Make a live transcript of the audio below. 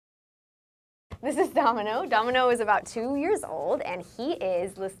This is Domino. Domino is about 2 years old, and he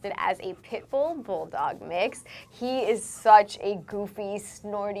is listed as a pit bull bulldog mix. He is such a goofy,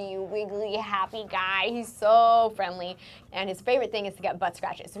 snorty, wiggly, happy guy. He's so friendly, and his favorite thing is to get butt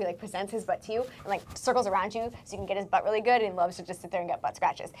scratches. So he like presents his butt to you and like circles around you so you can get his butt really good, and he loves to just sit there and get butt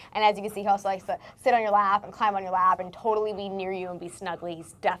scratches. And as you can see, he also likes to sit on your lap and climb on your lap and totally be near you and be snuggly.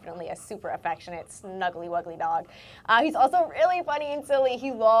 He's definitely a super affectionate, snuggly, wuggly dog. He's also really funny and silly.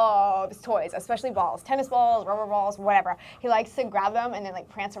 He loves toys, especially balls, tennis balls, rubber balls, whatever. He likes to grab them and then like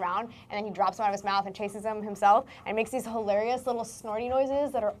prance around, and then he drops them out of his mouth and chases them himself and makes these hilarious little snorty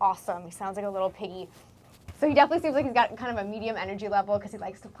noises that are awesome. He sounds like a little piggy. So he definitely seems like he's got kind of a medium energy level because he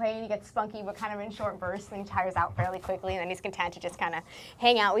likes to play and he gets spunky, but kind of in short bursts, and he tires out fairly quickly, and then he's content to just kind of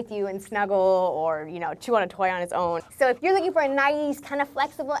hang out with you and snuggle or, you know, chew on a toy on his own. So if you're looking for a nice, kind of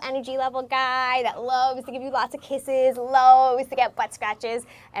flexible energy level guy that loves to give you lots of kisses, loves to get butt scratches,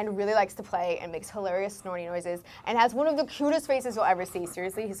 and really likes to play and makes hilarious snorty noises, and has one of the cutest faces you'll ever see.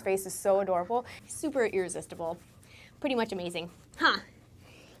 Seriously, his face is so adorable. He's super irresistible. Pretty much amazing. Huh.